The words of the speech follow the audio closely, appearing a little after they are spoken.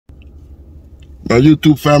My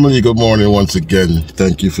YouTube family, good morning once again.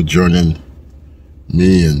 Thank you for joining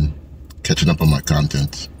me and catching up on my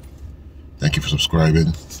content. Thank you for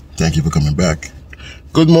subscribing. Thank you for coming back.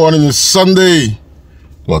 Good morning. It's Sunday.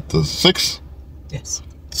 What, the 6th? Yes.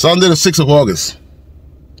 Sunday the 6th of August.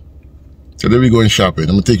 Today we're going shopping.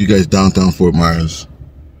 I'm going to take you guys downtown Fort Myers.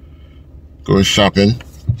 Going shopping.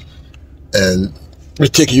 And we're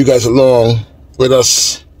taking you guys along with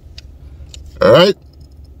us. All right?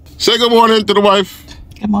 Say good morning to the wife.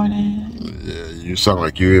 Good morning. Yeah, you sound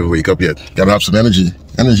like you didn't wake up yet. Gotta have some energy.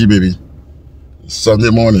 Energy, baby. It's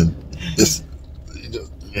Sunday morning.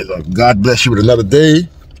 God bless you with another day.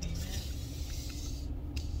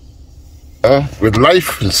 With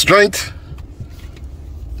life and strength.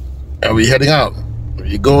 And we're heading out.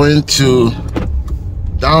 We're going to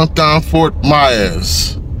downtown Fort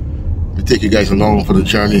Myers. We take you guys along for the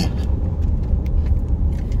journey.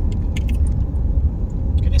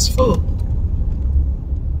 It's full.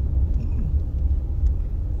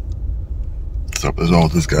 What's up with all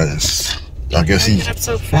this guys? I guess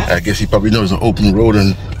he probably knows it's an open road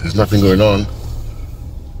and there's nothing going on.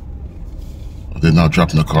 They're not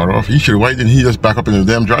dropping the car off. Why didn't he just back up in the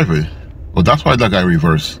damn driveway? Well, that's why that guy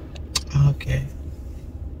reversed. Okay.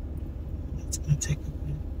 That's gonna take a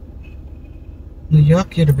bit. New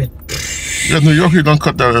York, you're a bit. Yeah, New York, we done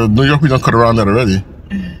cut that. New York, we done cut around that already.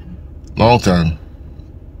 Long time.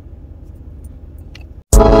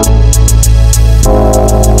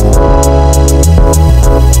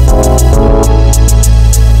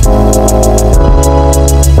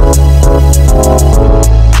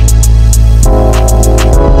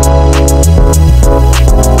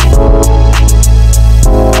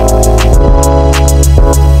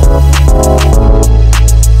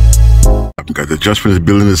 They just finished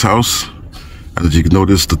building this house, and as you can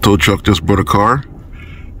notice, the tow truck just brought a car.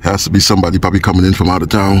 Has to be somebody probably coming in from out of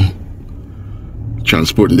town,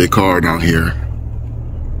 transporting their car down here.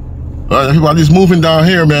 Everybody's moving down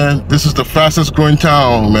here, man. This is the fastest growing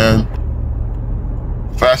town, man.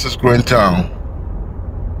 Fastest growing town.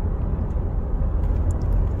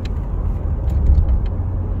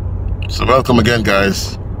 So welcome again,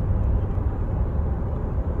 guys.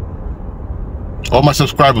 All my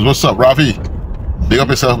subscribers, what's up, Ravi? Big up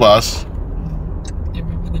yourself, boss. You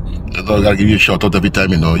know, I gotta give you a shout out every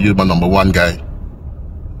time, you know. You're my #1 guy.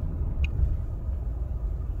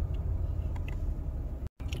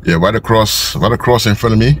 Yeah, right across in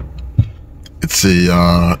front of me. It's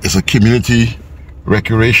a community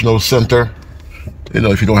recreational center. You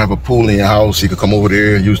know, if you don't have a pool in your house, you can come over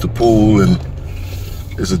there and use the pool, and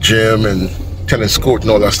there's a gym and tennis court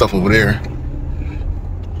and all that stuff over there.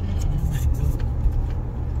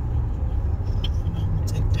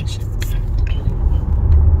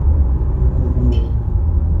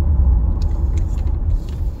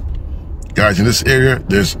 Guys, in this area,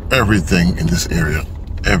 there's everything in this area.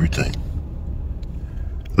 Everything.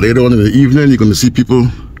 Later on in the evening, you're gonna see people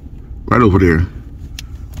right over there.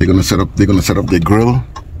 They're gonna set up their grill,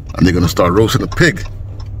 and they're gonna start roasting a pig.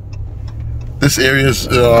 This area is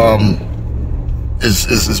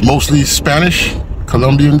mostly Spanish,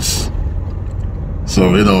 Colombians.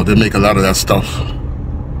 So, you know, they make a lot of that stuff.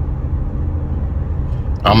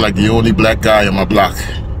 I'm like the only black guy on my block.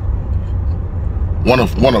 One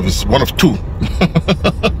of two.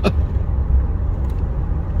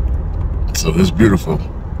 So it's beautiful.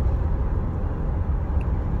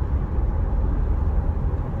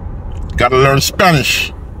 Gotta learn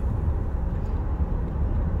Spanish.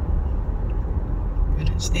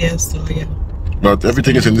 But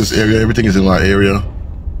everything is in this area. Everything is in my area.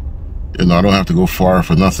 You know, I don't have to go far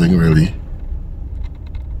for nothing, really.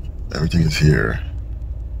 Everything is here.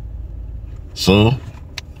 So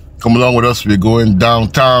come along with us. We're going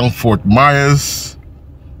downtown Fort Myers.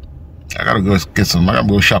 I gotta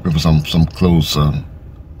go shopping for some clothes. I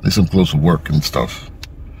need some clothes for work and stuff.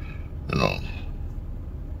 You know.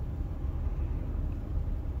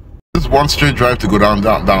 It's one straight drive to go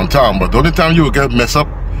downtown, but the only time you will get messed up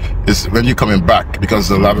is when you're coming back,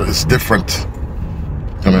 because it's different.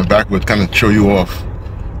 Coming back would kind of throw you off.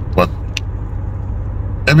 But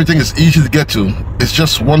everything is easy to get to. It's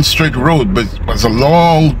just one straight road, but it's a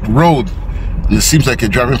long road, and it seems like you're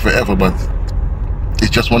driving forever, but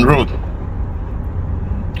it's just one road.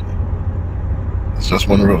 It's just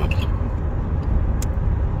one road.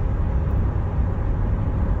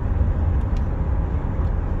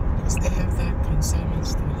 Because they have that consignment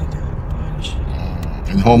store down.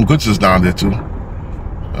 And Home Goods is down there too.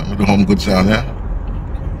 The Home Goods down there.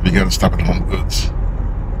 We gotta stop at Home Goods.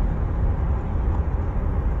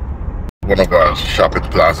 One of our shopping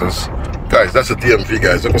plazas. Guys, that's a DMV,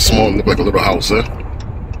 guys. Look how small, look like a little house, eh?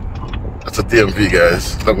 That's a DMV,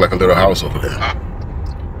 guys. Look like a little house over there.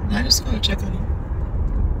 I just gotta check on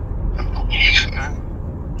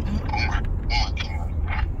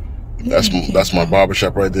it. That's my barber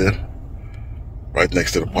shop right there. Right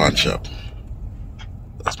next to the pawn shop.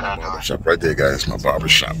 That's my barber shop right there, guys. My barber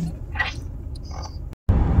shop.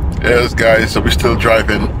 Yes, guys, so we're still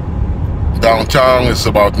driving downtown. It's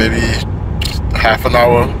about maybe half an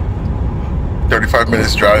hour, 35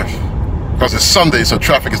 minutes drive. Because it's Sunday, so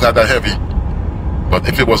traffic is not that heavy. But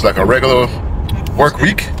if it was like a regular work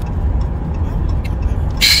week,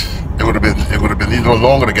 it would have been even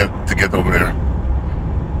longer to get over there.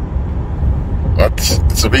 But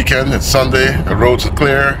it's a weekend, it's Sunday, the roads are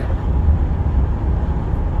clear.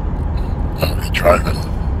 We're driving.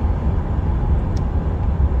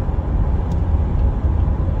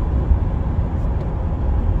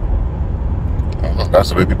 I don't know if that's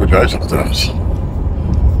the way people drive sometimes.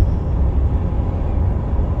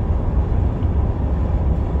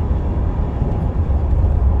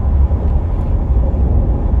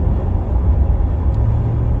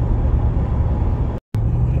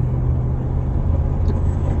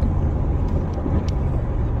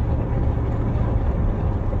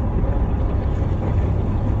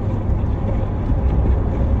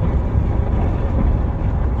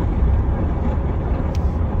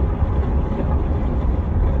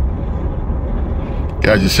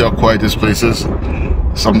 Guys, you see how quiet this place is?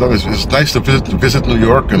 Sometimes it's nice to visit New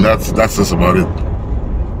York, and that's just about it.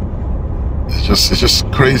 It's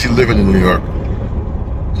just crazy living in New York.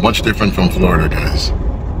 Much different from Florida, guys.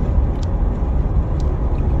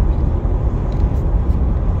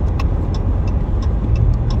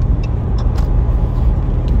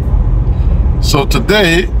 So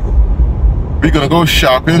today we're gonna go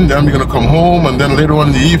shopping, then we're gonna come home, and then later on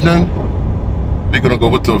in the evening we're gonna go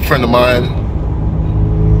with a friend of mine.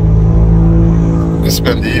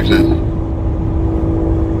 Spend the evening.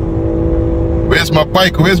 Where's my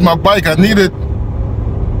bike? Where's my bike? I need it.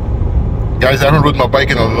 Guys, I haven't rode my bike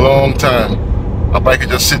in a long time. My bike is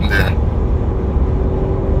just sitting there.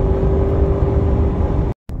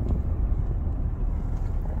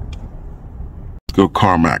 Let's go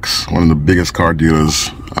CarMax, one of the biggest car dealers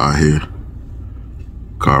out here.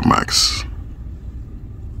 CarMax.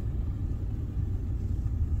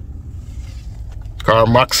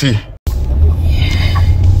 CarMaxi.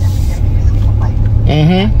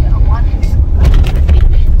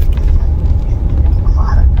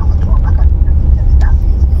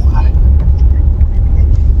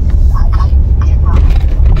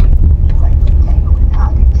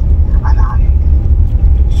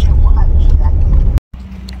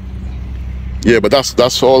 Yeah, but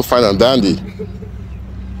that's all fine and dandy.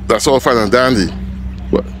 That's all fine and dandy.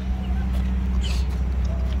 What?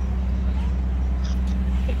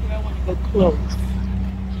 I want to go close.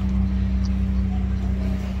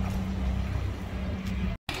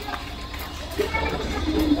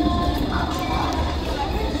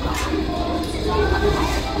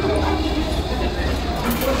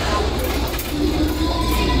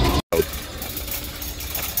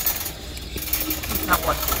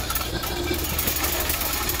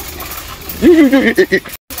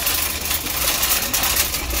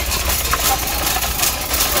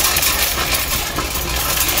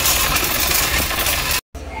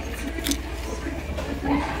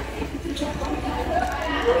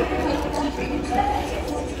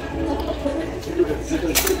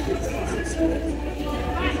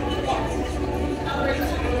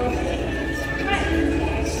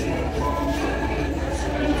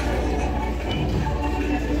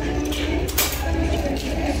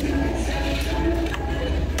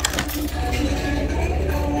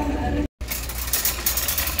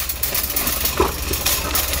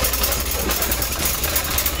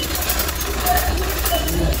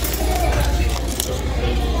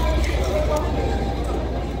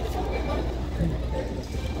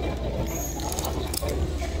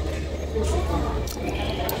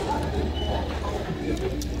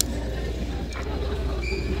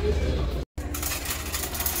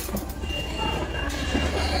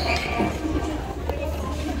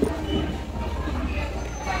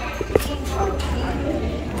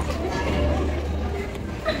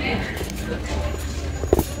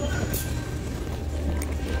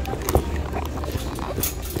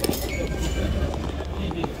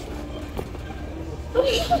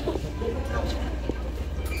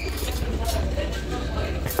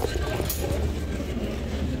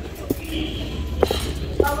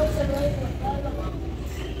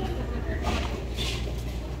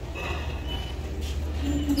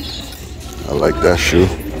 I like that shoe.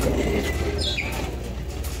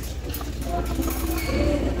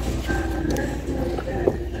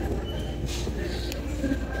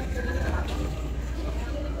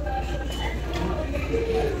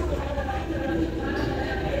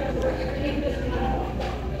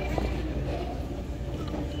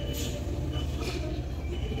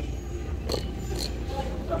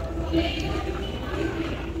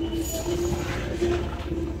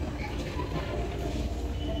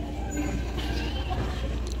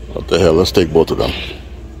 hell, let's take both of them.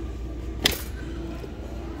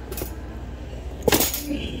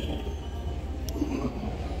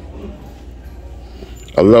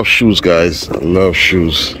 I love shoes, guys. I love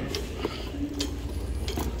shoes.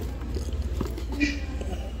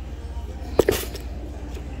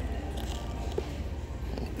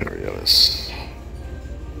 There we go.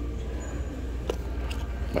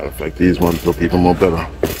 Matter of fact, these ones look even more better. I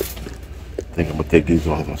think I'm gonna take these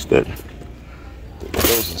ones instead. Take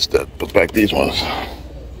those instead. Put back these ones.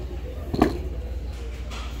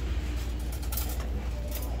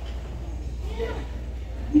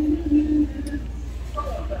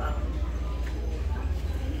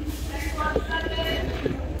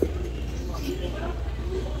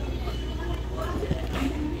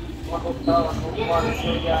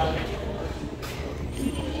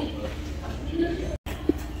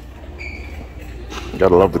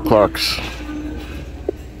 Gotta love the Clarks.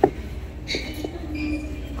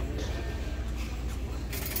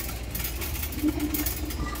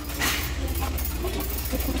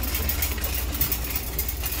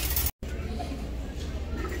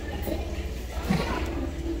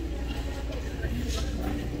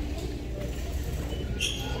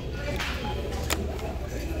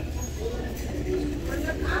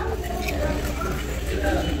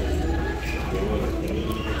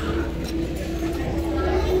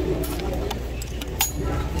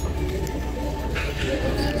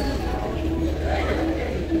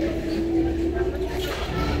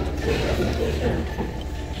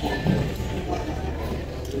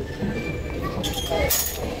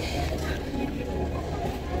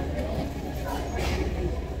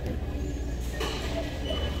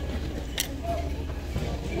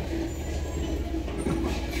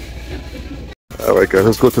 Alright guys,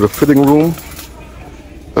 let's go to the fitting room.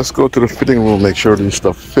 Let's go to the fitting room, make sure this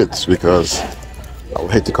stuff fits, because I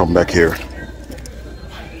would hate to come back here.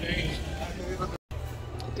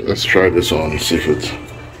 Let's try this on and see if it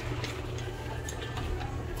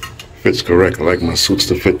fits correct. I like my suits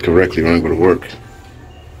to fit correctly when I go to work.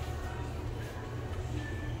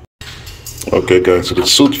 Okay guys, so the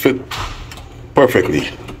suit fit perfectly.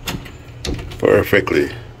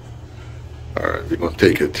 Perfectly. Alright, we're gonna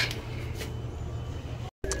take it.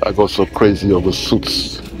 I go so crazy over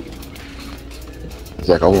suits. It's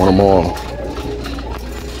like I want them all.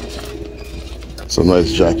 It's a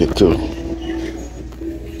nice jacket too.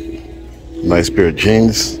 Nice pair of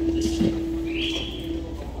jeans.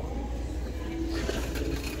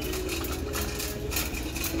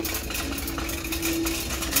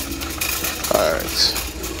 Alright.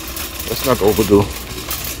 Let's not overdo.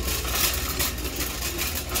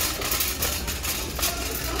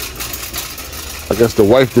 I guess the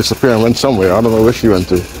wife disappeared and went somewhere. I don't know where she went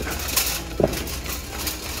to.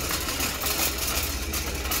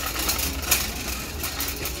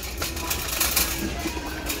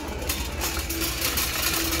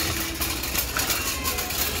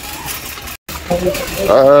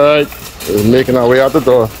 Alright, we're making our way out the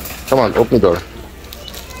door. Come on, open the door.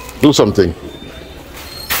 Do something.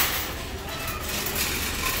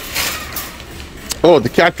 Oh, the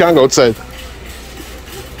cat can't go outside.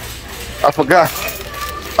 I forgot.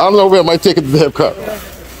 I don't know where I might take it to the hip car.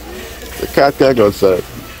 The cat can't go outside.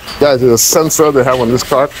 Guys, there's a sensor they have on this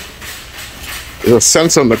cart. There's a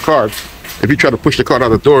sensor on the cart. If you try to push the cart out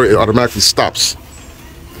the door, it automatically stops.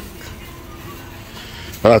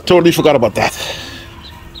 And I totally forgot about that.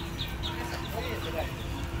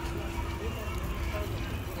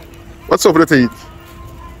 What's over there to eat?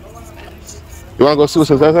 You want to go see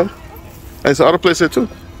what's inside? There's another place here too.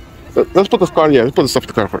 Let's put the car here. Let's put the stuff in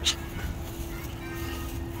the car first.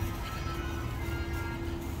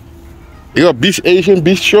 You got beef, Asian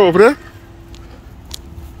beef show over there?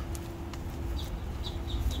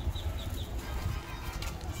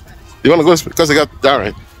 You want to go because they got that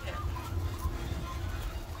right?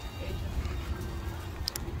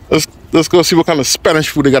 Let's go see what kind of Spanish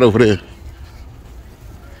food they got over there.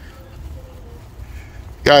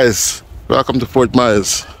 Guys, welcome to Fort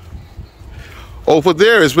Myers. Over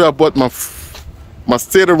there is where I bought my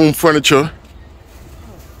theater room furniture.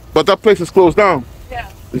 But that place is closed down. Yeah.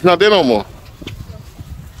 It's not there no more.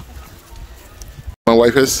 My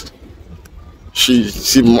wife is.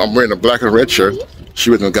 I'm wearing a black and red shirt. She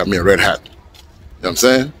went and got me a red hat. You know what I'm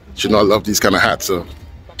saying? She know I love these kind of hats, so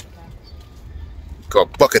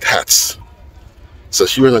called bucket hats. So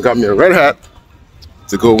she went and got me a red hat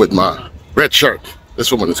to go with my red shirt. This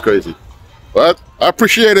woman is crazy. But I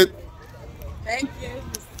appreciate it. Thank you.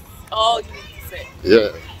 That's all you need to say. Yeah,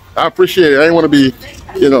 I appreciate it. I didn't want to be,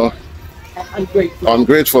 you know,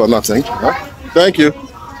 ungrateful or nothing. Thank you.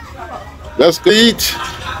 Let's go eat.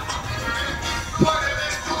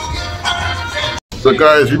 So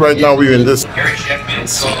guys, right now we're in this kind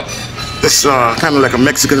of like a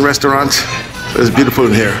Mexican restaurant. It's beautiful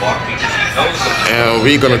in here, and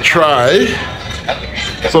we're gonna try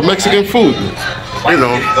some Mexican food. You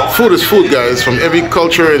know, food is food, guys, from every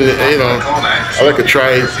culture, and you know, I like to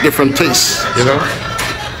try different tastes. You know,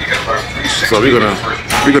 so we're gonna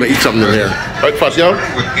eat something in here, right, Fatio?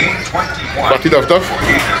 Fatio stuff.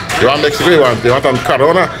 You want Mexican? You want on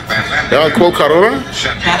Corona? You want cold Corona?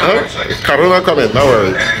 Huh? Corona coming, no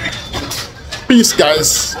worries. Peace,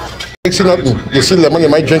 guys. You see nothing? You see lemon, you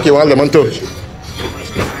might drink. You want lemon too?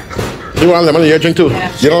 You want lemon in your drink too?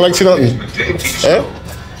 You don't like see nothing? Eh?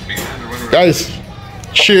 Guys,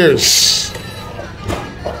 cheers.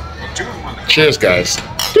 Cheers, guys.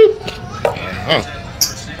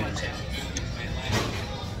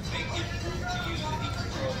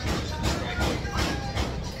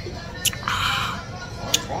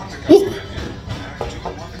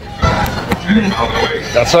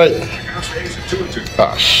 That's right.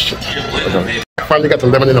 Ah, shit. Okay. I finally got the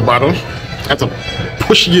lemon in the bottle. I have to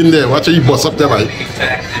push it in there. Watch how you bust up there, right?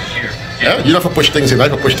 Yeah, you don't have to push things in. I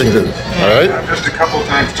have to push things in. All right? Just a couple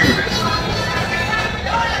times too.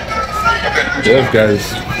 Yes,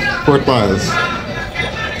 guys. Fort Myers.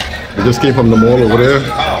 We just came from the mall over there,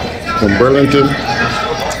 from Burlington.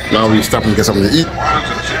 Now we stop and get something to eat.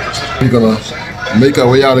 We're gonna make our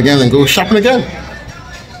way out again and go shopping again.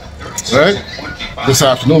 All right? This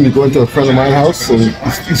afternoon we're going to a friend of mine's house, and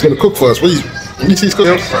he's gonna cook for us. What do you see he's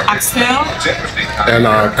cooking? Oxtail. And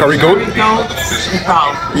curry goat.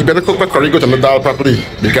 You better cook that curry goat and the dal properly,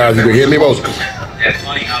 because you will hear me out.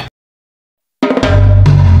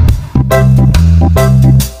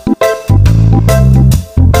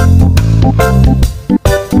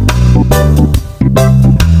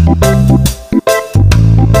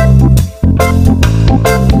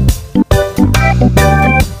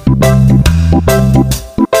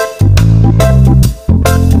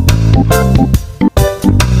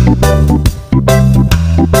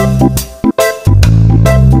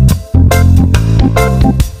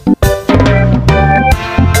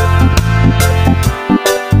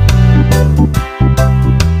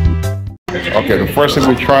 Okay, the first thing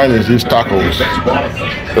we're trying is these tacos.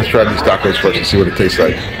 Let's try these tacos first and see what it tastes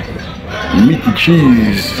like. Meaty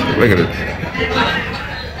cheese. Look at it.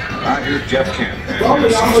 I hear Jeff Kent.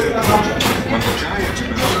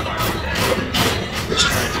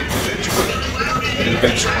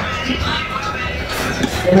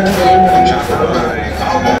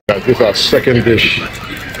 Guys, this is our second dish.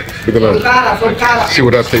 We're gonna see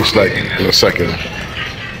what that tastes like in a second.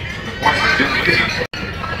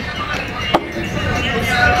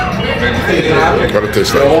 What it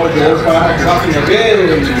tastes like.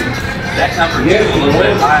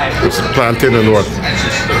 It's plantain and what?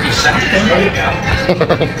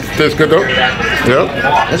 Tastes good though?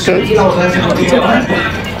 Yeah? Okay.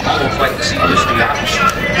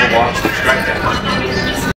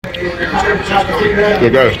 So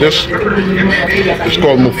guys, this is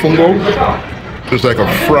called mofongo. It's like a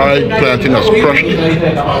fried plantain that's crushed.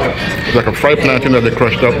 It's like a fried plantain that they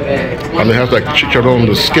crushed up, and it has like chicharron,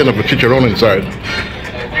 the skin of the chicharron inside,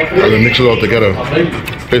 and they mix it all together.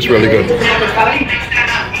 Tastes really good.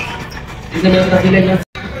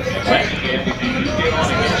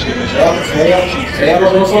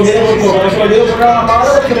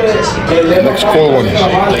 Next cold one.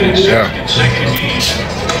 Yeah.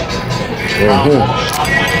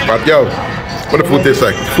 But yo, what the food tastes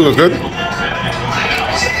like? The food is good?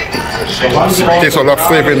 Tastes a lot of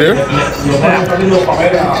flavor in there. Yeah.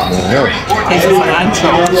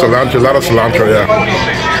 Cilantro, a lot of cilantro, yeah.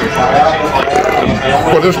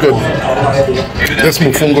 But it's good. This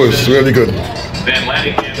mofongo is really good.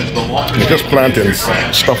 It's just plantains,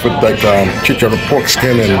 stuffed with like chicharron, pork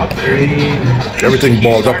skin, and everything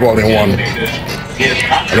balled up all in one.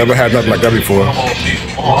 I never had nothing like that before.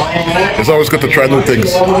 It's always good to try new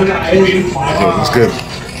things. So it's good.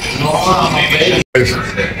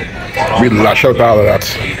 We lash out all of that.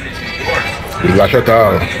 We lash out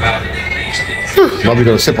all. Now we're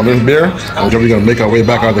gonna sip on this beer, and then we're gonna make our way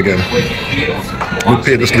back out again. We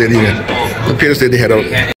pay this lady. We pay this lady head out.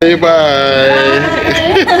 Hey, bye.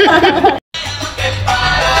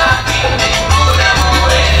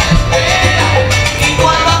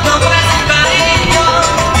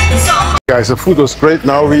 Guys, the food was great.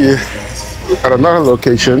 Now we at another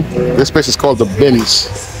location. This place is called the Benny's.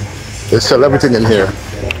 They sell everything in here.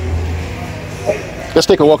 Let's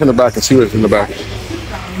take a walk in the back and see what's in the back.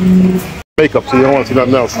 Makeup, so you don't want to see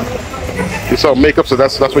nothing else. You saw makeup, so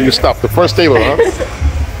that's where you stop. The first table, huh?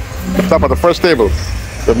 Stop at the first table.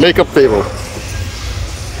 The makeup table.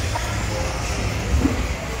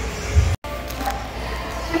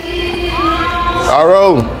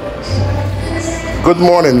 Good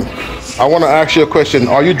morning. I want to ask you a question.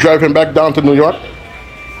 Are you driving back down to New York?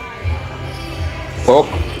 Oh,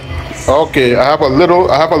 okay. I have a little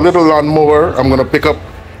lawnmower. I'm gonna pick up.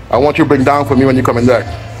 I want you to bring down for me when you're coming back.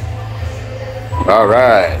 All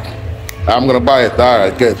right. I'm gonna buy it. All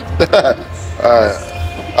right, good.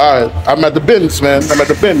 All right. I'm at the bins, man. I'm at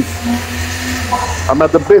the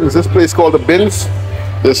bins. This place called the Bins.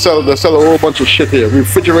 They sell a whole bunch of shit here.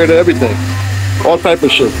 Refrigerator, everything, all type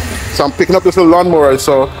of shit. So I'm picking up this little lawnmower I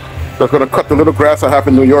saw that's gonna cut the little grass I have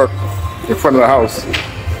in New York in front of the house.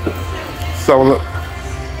 So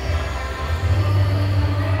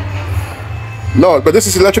no, but this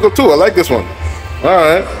is electrical too. I like this one.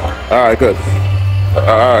 All right, good.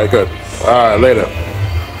 All right, good. All right, later.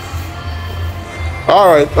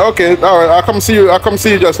 All right, okay, all right. I'll come see you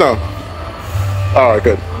just now. All right,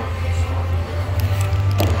 good.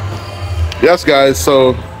 Yes, guys.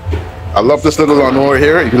 So I love this little lawnmower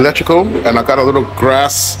here, electrical, and I got a little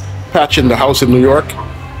grass patch in the house in New York,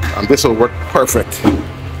 and this will work perfect.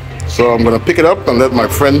 So I'm gonna pick it up and let my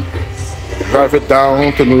friend drive it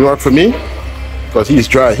down to New York for me, because he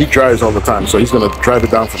drives all the time, so he's gonna drive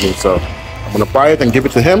it down for me. So I'm gonna buy it and give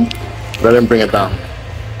it to him, let him bring it down.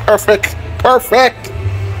 Perfect.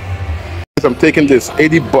 I'm taking this,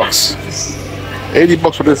 80 bucks. 80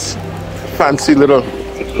 bucks for this fancy little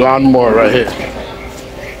lawnmower right here.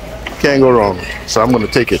 Can't go wrong. So I'm gonna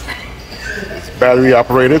take it. It's battery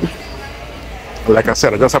operated. Like I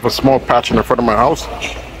said, I just have a small patch in the front of my house.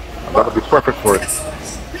 That'll be perfect for it.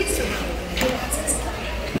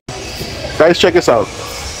 Guys, check this out.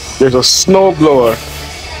 There's a snow blower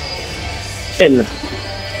in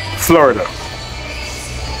Florida.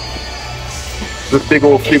 This big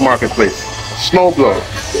old flea market place. A snow blower.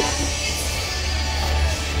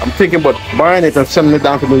 I'm thinking about buying it and sending it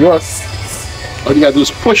down to New York. All you gotta do is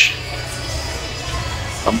push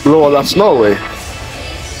and blow all that snow away.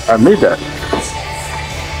 I need that.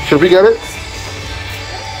 Should we get it?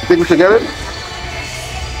 You think we should get it?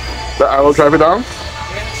 That I will drive it down? I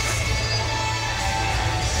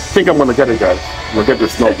think I'm gonna get it, guys. I'm gonna get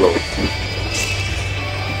this snow blower.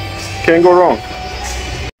 Can't go wrong.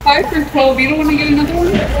 5 for 12. You don't want to get another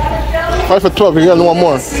one? 5 for 12. You got one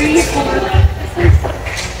more.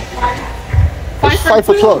 5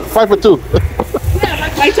 for 12. 5 for 2.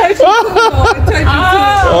 I charge you 2. I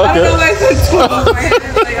don't know why I said 12.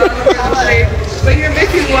 But you're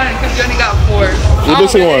missing one because you only got 4. You're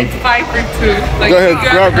missing one. 5 for 2. Like, go ahead.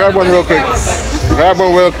 Grab one real quick. Grab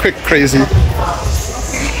one real quick, crazy.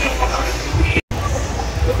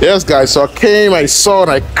 Yes, guys. So I came, I saw,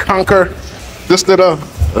 and I conquered this little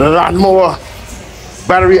lawnmower,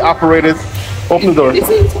 battery operated. Open the door.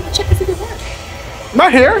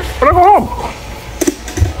 Not here, but I go home.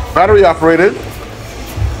 Battery operated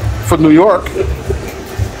for New York.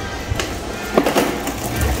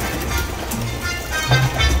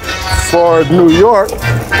 For New York,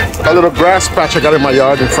 a little grass patch I got in my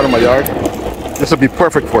yard, in front of my yard. This would be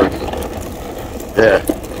perfect for it. Yeah.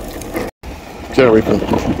 Can't wait.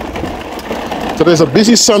 Today's a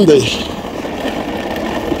busy Sunday.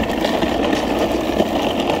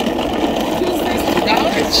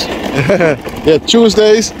 Yeah,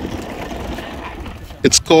 Tuesdays.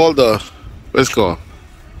 It's called what's it called?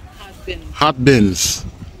 Hot bins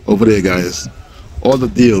over there, guys. All the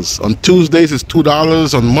deals. On Tuesdays it's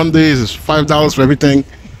 $2. On Mondays it's $5 for everything.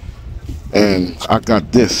 And I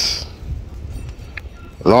got this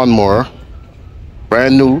lawnmower,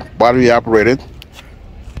 brand new, battery operated.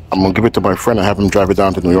 I'm gonna give it to my friend and have him drive it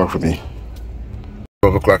down to New York for me.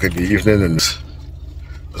 12 o'clock in the evening, and it's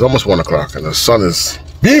almost 1 o'clock, and the sun is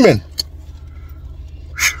beaming.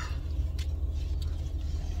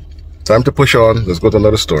 Time to push on. Let's go to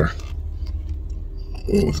another store.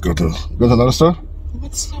 Let's go to another store.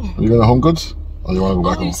 What store? Are you going to Home Goods? Or you want to go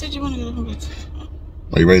back home? You said you want to go to Home Goods.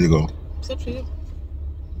 Are you ready to go? It's up to you.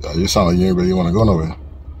 You sound like you ain't really want to go nowhere.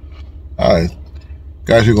 All right,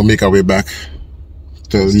 guys, we're gonna make our way back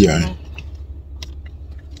to LEI.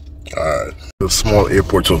 All right, the small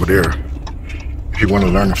airports over there. If you want to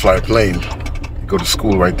learn to fly a plane, you go to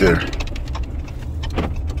school right there.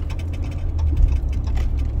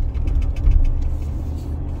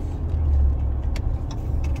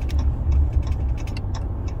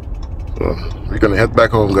 So we're gonna head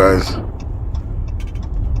back home, guys.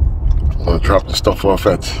 I'm gonna drop the stuff off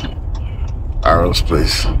at Arrow's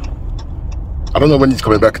place. I don't know when he's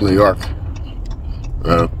coming back to New York.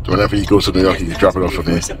 Whenever he goes to New York, he can drop it off for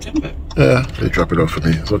me. September. Yeah, they drop it off for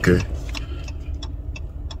me. It's okay.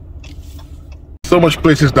 So much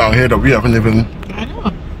places down here that we haven't even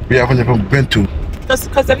been to.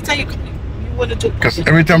 Because every time you want to do. Because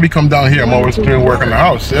every time we come down here, I'm always doing work on the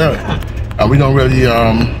house. Yeah. and we don't really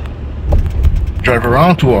drive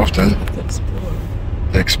around too often.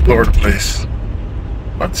 Explore the place,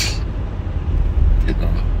 but you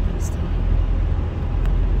know,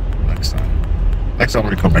 next time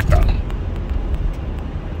we come back down.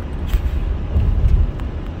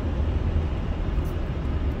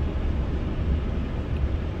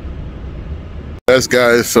 Yes,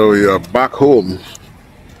 guys, so we are back home.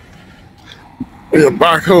 We are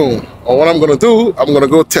back home. And what I'm gonna do, I'm gonna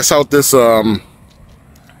go test out this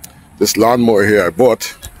this lawnmower here I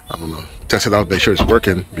bought. I'm gonna test it out, make sure it's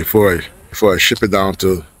working before I ship it down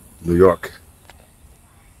to New York.